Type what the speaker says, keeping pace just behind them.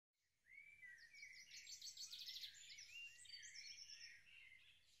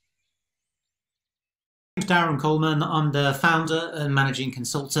Darren Coleman. I'm the founder and managing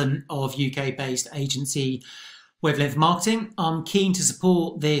consultant of UK-based agency Wavelength Marketing. I'm keen to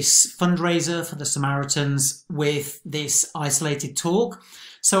support this fundraiser for the Samaritans with this isolated talk.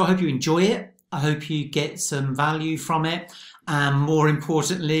 So I hope you enjoy it. I hope you get some value from it. And more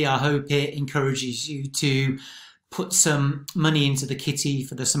importantly, I hope it encourages you to put some money into the kitty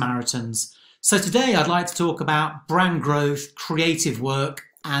for the Samaritans. So today I'd like to talk about brand growth, creative work,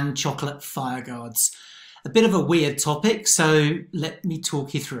 and chocolate fireguards. A bit of a weird topic, so let me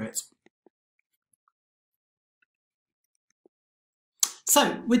talk you through it.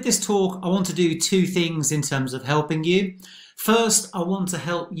 So with this talk, I want to do two things in terms of helping you. First, I want to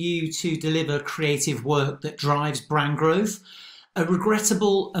help you to deliver creative work that drives brand growth. A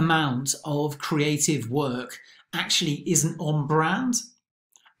regrettable amount of creative work actually isn't on brand,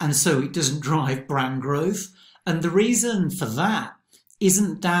 and so it doesn't drive brand growth. And the reason for that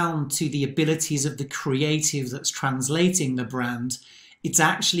isn't down to the abilities of the creative that's translating the brand. It's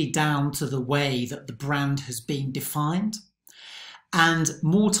actually down to the way that the brand has been defined. And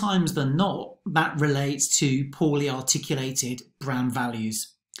more times than not, that relates to poorly articulated brand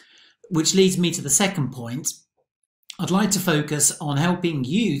values. Which leads me to the second point. I'd like to focus on helping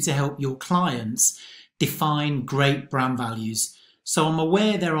you to help your clients define great brand values. So I'm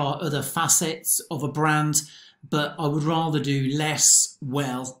aware there are other facets of a brand, but I would rather do less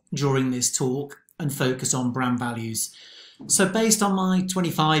well during this talk and focus on brand values. So based on my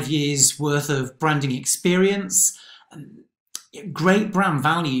 25 years worth of branding experience, great brand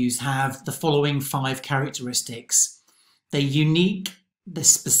values have the following 5 characteristics. They're unique, they're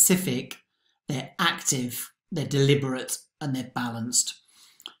specific, they're active, they're deliberate, and they're balanced.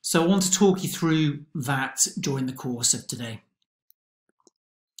 So I want to talk you through that during the course of today.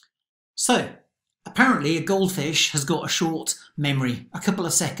 So, apparently a goldfish has got a short memory, a couple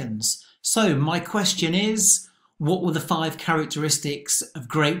of seconds. So my question is, what were the 5 characteristics of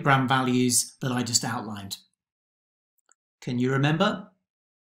great brand values that I just outlined? Can you remember?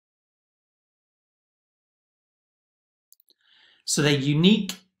 So they're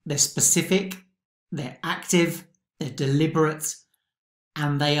unique, they're specific, they're active, they're deliberate,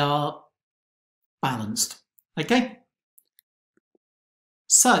 and they are balanced. Okay?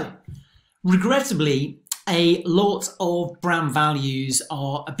 So, regrettably, a lot of brand values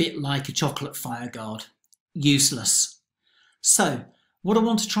are a bit like a chocolate fireguard, useless. So, what I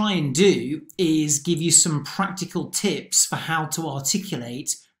want to try and do is give you some practical tips for how to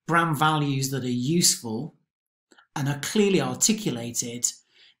articulate brand values that are useful and are clearly articulated,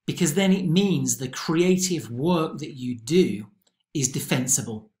 because then it means the creative work that you do is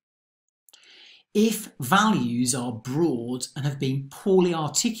defensible. If values are broad and have been poorly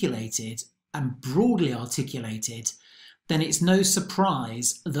articulated and broadly articulated, then it's no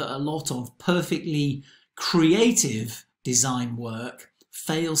surprise that a lot of perfectly creative design work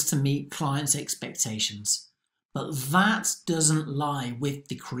fails to meet clients' expectations. But that doesn't lie with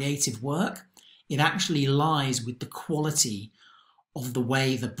the creative work. It actually lies with the quality of the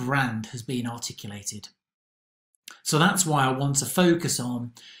way the brand has been articulated. So that's why I want to focus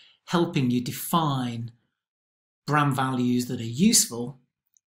on helping you define brand values that are useful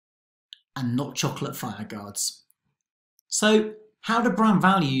and not chocolate fireguards. So how do brand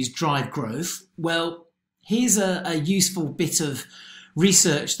values drive growth? Well, here's a useful bit of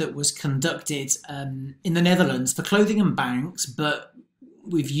research that was conducted in the Netherlands for clothing and banks, but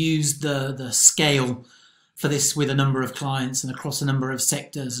we've used the scale for this with a number of clients and across a number of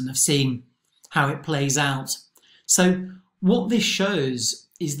sectors and have seen how it plays out. So what this shows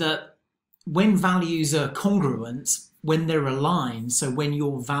is that when values are congruent, when they're aligned, so when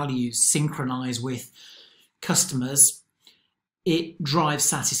your values synchronize with customers, it drives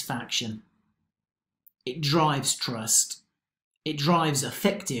satisfaction, it drives trust, it drives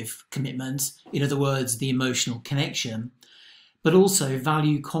effective commitment, in other words, the emotional connection, but also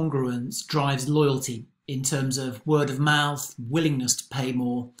value congruence drives loyalty in terms of word of mouth, willingness to pay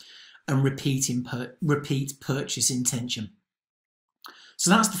more, and repeat purchase intention. So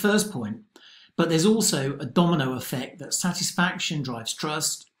that's the first point. But there's also a domino effect that satisfaction drives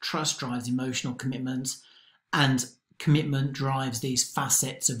trust, trust drives emotional commitment, and commitment drives these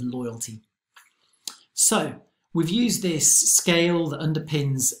facets of loyalty. So we've used this scale that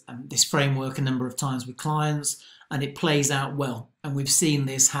underpins this framework a number of times with clients, and it plays out well. And we've seen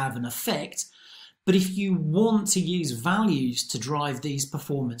this have an effect. But if you want to use values to drive these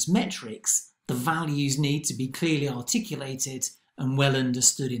performance metrics, the values need to be clearly articulated and well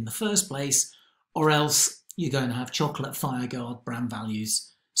understood in the first place, or else you're going to have chocolate fireguard brand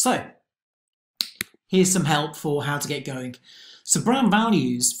values. So here's some help for how to get going. So brand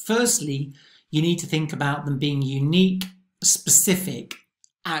values, firstly, you need to think about them being unique, specific,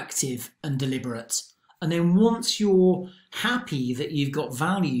 active and deliberate. And then once you're happy that you've got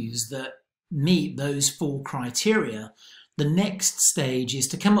values that meet those 4 criteria, the next stage is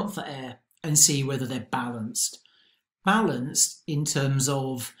to come up for air and see whether they're balanced. Balanced in terms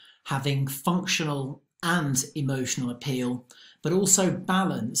of having functional and emotional appeal, but also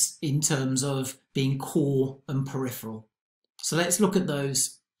balanced in terms of being core and peripheral. So let's look at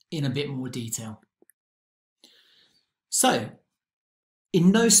those in a bit more detail. So,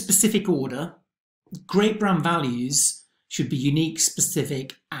 in no specific order, great brand values should be unique,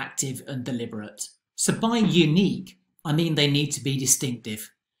 specific, active and deliberate. So by unique, I mean they need to be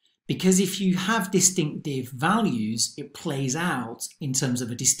distinctive. Because if you have distinctive values, it plays out in terms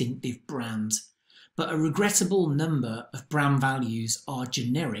of a distinctive brand. But a regrettable number of brand values are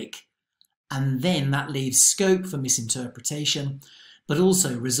generic, and then that leaves scope for misinterpretation, but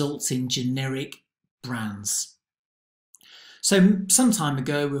also results in generic brands. So some time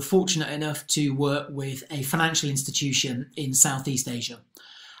ago, we were fortunate enough to work with a financial institution in Southeast Asia.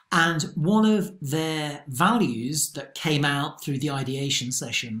 And one of their values that came out through the ideation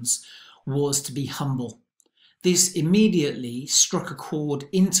sessions was to be humble. This immediately struck a chord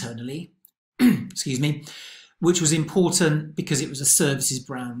internally, excuse me, which was important because it was a services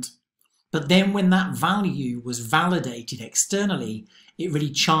brand. But then when that value was validated externally, it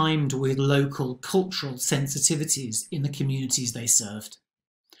really chimed with local cultural sensitivities in the communities they served.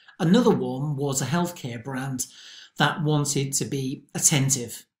 Another one was a healthcare brand that wanted to be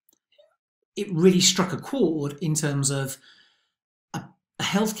attentive. It really struck a chord in terms of a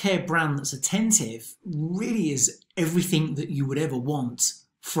healthcare brand that's attentive really is everything that you would ever want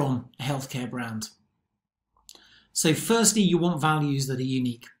from a healthcare brand. So firstly, you want values that are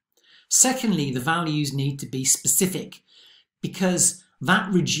unique. Secondly, the values need to be specific because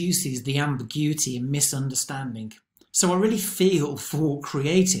that reduces the ambiguity and misunderstanding. So I really feel for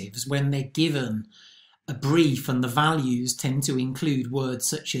creatives when they're given a brief and the values tend to include words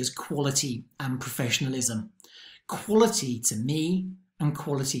such as quality and professionalism. Quality to me and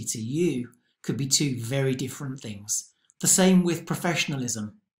quality to you could be 2 very different things. The same with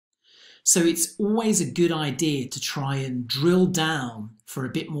professionalism. So it's always a good idea to try and drill down for a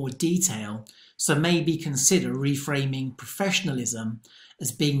bit more detail. So maybe consider reframing professionalism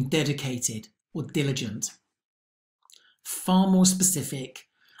as being dedicated or diligent. Far more specific,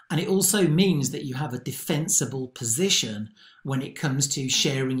 and it also means that you have a defensible position when it comes to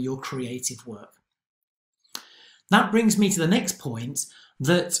sharing your creative work. That brings me to the next point,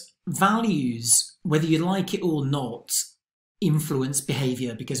 that values, whether you like it or not, influence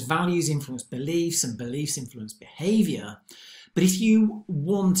behavior, because values influence beliefs and beliefs influence behavior. But if you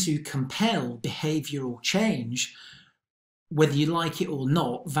want to compel behavioral change, whether you like it or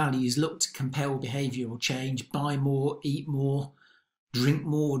not, values look to compel behavioral change. Buy more, eat more,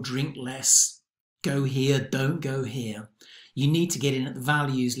 drink less, go here, don't go here. You need to get in at the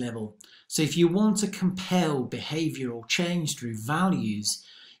values level. So if you want to compel behavioral change through values,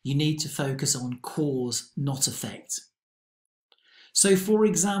 you need to focus on cause, not effect. So for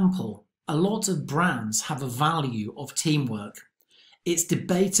example, a lot of brands have a value of teamwork. It's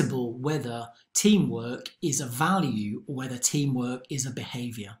debatable whether teamwork is a value or whether teamwork is a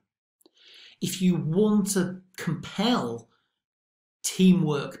behaviour. If you want to compel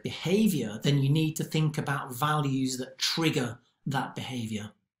teamwork behaviour, then you need to think about values that trigger that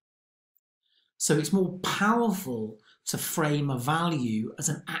behaviour. So it's more powerful to frame a value as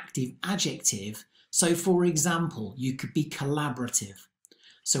an active adjective. So for example, you could be collaborative.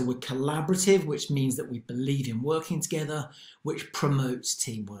 So we're collaborative, which means that we believe in working together, which promotes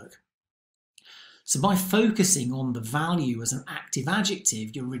teamwork. So by focusing on the value as an active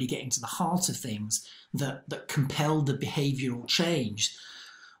adjective, you're really getting to the heart of things that compel the behavioural change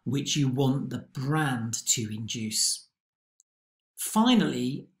which you want the brand to induce.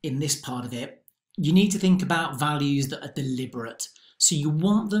 Finally, in this part of it, you need to think about values that are deliberate. So you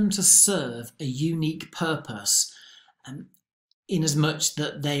want them to serve a unique purpose, in as much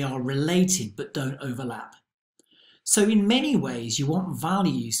that they are related but don't overlap. So in many ways, you want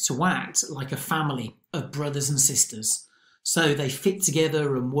values to act like a family of brothers and sisters. So they fit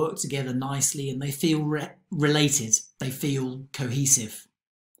together and work together nicely and they feel related, they feel cohesive.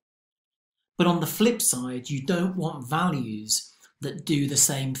 But on the flip side, you don't want values that do the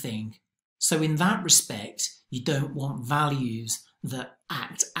same thing. So in that respect, you don't want values that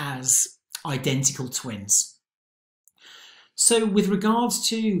act as identical twins. So with regards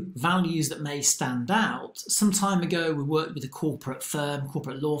to values that may stand out, some time ago we worked with a corporate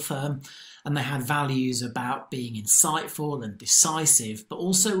law firm, and they had values about being insightful and decisive, but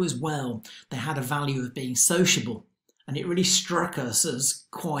also as well, they had a value of being sociable. And it really struck us as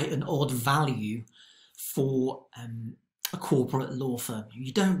quite an odd value for a corporate law firm.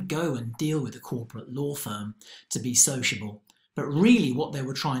 You don't go and deal with a corporate law firm to be sociable, but really what they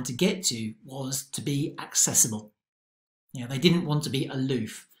were trying to get to was to be accessible. You know, they didn't want to be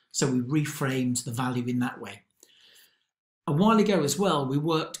aloof, so we reframed the value in that way. A while ago as well, we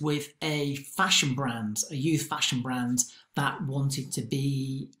worked with a fashion brand, a youth fashion brand that wanted to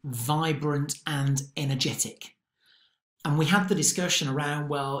be vibrant and energetic. And we had the discussion around,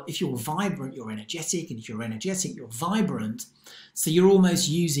 well, if you're vibrant, you're energetic, and if you're energetic, you're vibrant. So you're almost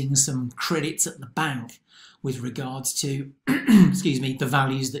using some credits at the bank with regards to, excuse me, the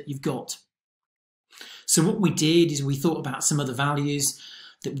values that you've got. So what we did is we thought about some of the values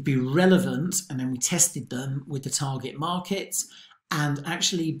that would be relevant, and then we tested them with the target market, and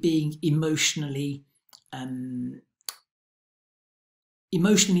actually being emotionally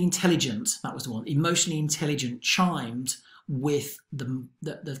intelligent, that was the one, emotionally intelligent chimed with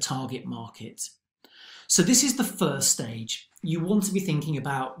the target market. So this is the first stage. You want to be thinking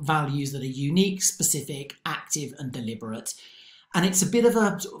about values that are unique, specific, active and deliberate. And it's a bit of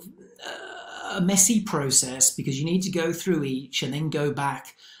a messy process because you need to go through each and then go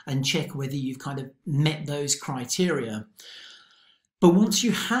back and check whether you've kind of met those criteria. But once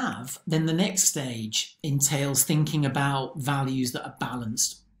you have, then the next stage entails thinking about values that are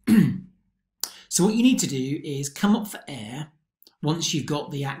balanced. So what you need to do is come up for air once you've got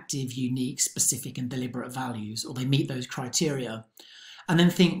the active, unique, specific and deliberate values, or they meet those criteria, and then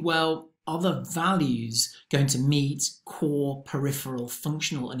think, well, are the values going to meet core, peripheral,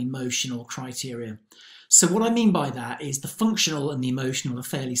 functional and emotional criteria? So what I mean by that is the functional and the emotional are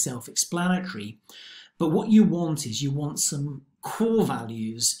fairly self-explanatory, but what you want is you want some core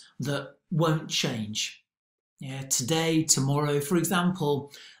values that won't change. Yeah, today, tomorrow, for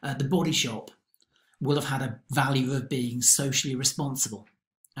example, the Body Shop will have had a value of being socially responsible,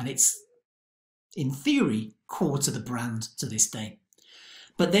 and it's in theory core to the brand to this day.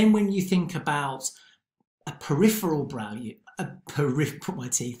 But then when you think about a peripheral value, put my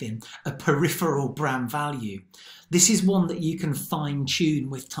teeth in, a peripheral brand value, this is one that you can fine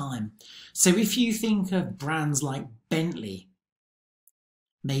tune with time. So if you think of brands like Bentley,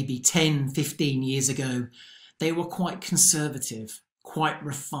 maybe 10, 15 years ago, they were quite conservative, quite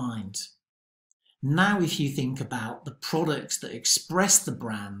refined. Now, if you think about the products that express the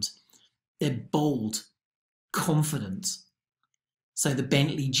brand, they're bold, confident. So the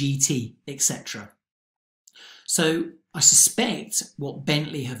Bentley GT, etc. So I suspect what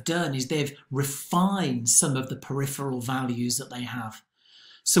Bentley have done is they've refined some of the peripheral values that they have.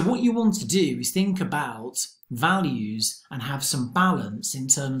 So what you want to do is think about values and have some balance in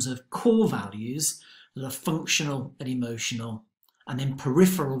terms of core values that are functional and emotional, and then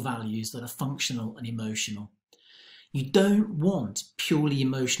peripheral values that are functional and emotional. You don't want purely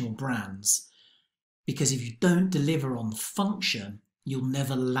emotional brands, because if you don't deliver on the function, you'll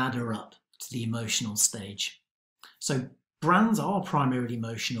never ladder up to the emotional stage. So brands are primarily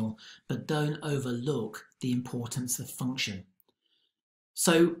emotional, but don't overlook the importance of function.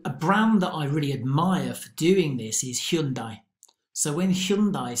 So a brand that I really admire for doing this is Hyundai. So when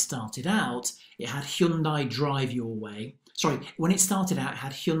Hyundai started out, it had Hyundai Drive Your Way. Sorry, when it started out, it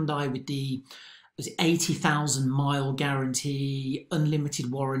had Hyundai with the 80,000 mile guarantee,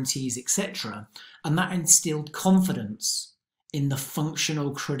 unlimited warranties, etc. And that instilled confidence in the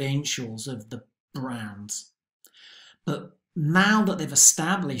functional credentials of the brand. But now that they've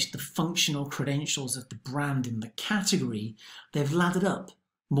established the functional credentials of the brand in the category, they've laddered up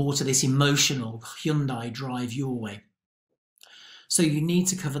more to this emotional Hyundai Drive Your Way. So you need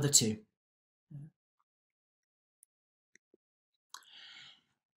to cover the two.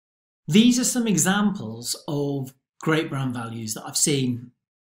 These are some examples of great brand values that I've seen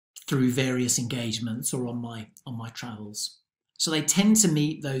through various engagements or on my travels. So they tend to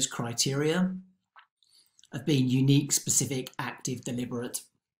meet those criteria of being unique, specific, active, deliberate.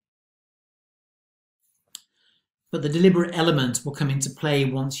 But the deliberate element will come into play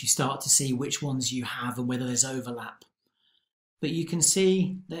once you start to see which ones you have and whether there's overlap. But you can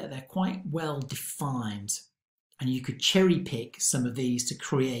see that they're quite well defined, and you could cherry pick some of these to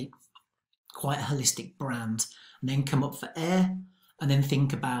create quite a holistic brand, and then come up for air and then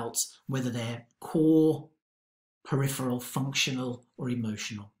think about whether they're core, peripheral, functional or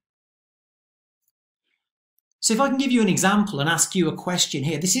emotional. So if I can give you an example and ask you a question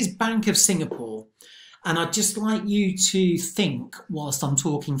here, this is Bank of Singapore, And I'd just like you to think, whilst I'm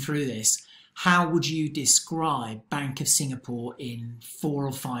talking through this, how would you describe Bank of Singapore in 4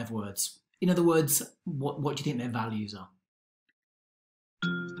 or 5 words? In other words, what do you think their values are?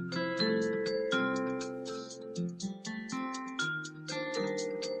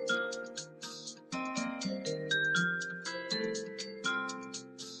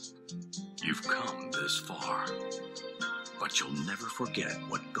 You've come this far, but you'll never forget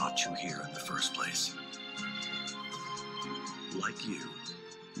what got you here in the first place. Like you,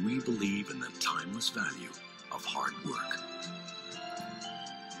 we believe in the timeless value of hard work.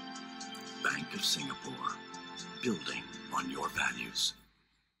 Bank of Singapore, building on your values.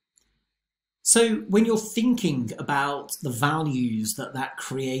 So when you're thinking about the values that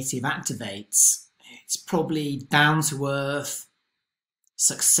creative activates, it's probably down to earth,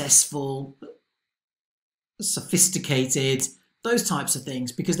 successful, sophisticated, those types of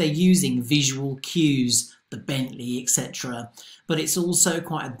things, because they're using visual cues, the Bentley, etc. But it's also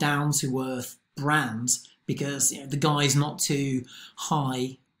quite a down to earth brand, because the guy's not too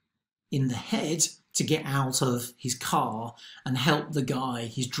high in the head to get out of his car and help the guy,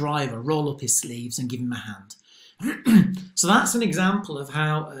 his driver, roll up his sleeves and give him a hand. So that's an example of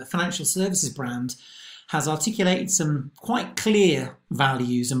how a financial services brand has articulated some quite clear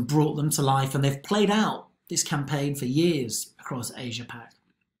values and brought them to life, and they've played out this campaign for years across Asia Pac.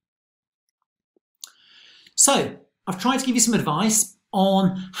 So I've tried to give you some advice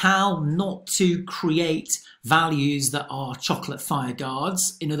on how not to create values that are chocolate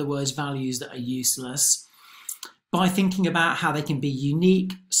fireguards, in other words, values that are useless, by thinking about how they can be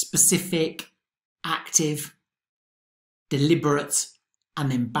unique, specific, active, deliberate, and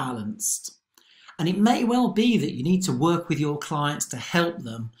then balanced. And it may well be that you need to work with your clients to help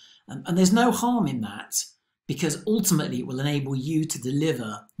them, and there's no harm in that, because ultimately it will enable you to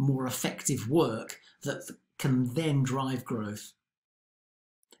deliver more effective work that can then drive growth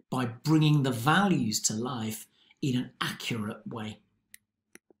by bringing the values to life in an accurate way.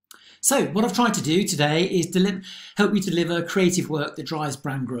 So what I've tried to do today is help you deliver creative work that drives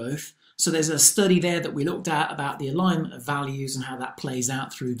brand growth. So there's a study there that we looked at about the alignment of values and how that plays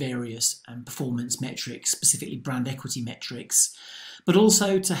out through various performance metrics, specifically brand equity metrics, but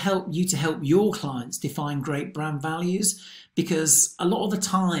also to help your clients define great brand values, because a lot of the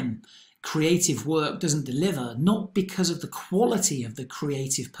time creative work doesn't deliver, not because of the quality of the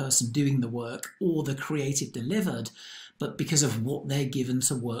creative person doing the work or the creative delivered, but because of what they're given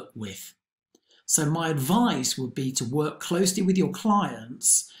to work with. So my advice would be to work closely with your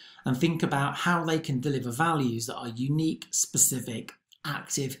clients and think about how they can deliver values that are unique, specific,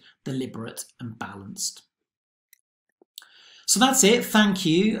 active, deliberate, and balanced. So that's it. Thank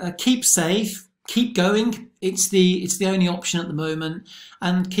you. Keep safe. Keep going. It's the only option at the moment,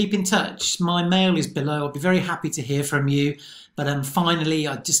 and keep in touch. My mail is below. I'll be very happy to hear from you. But finally,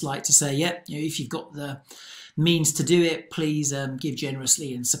 I'd just like to say, if you've got the means to do it, please give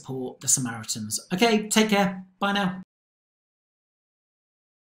generously and support the Samaritans. Okay, take care. Bye now.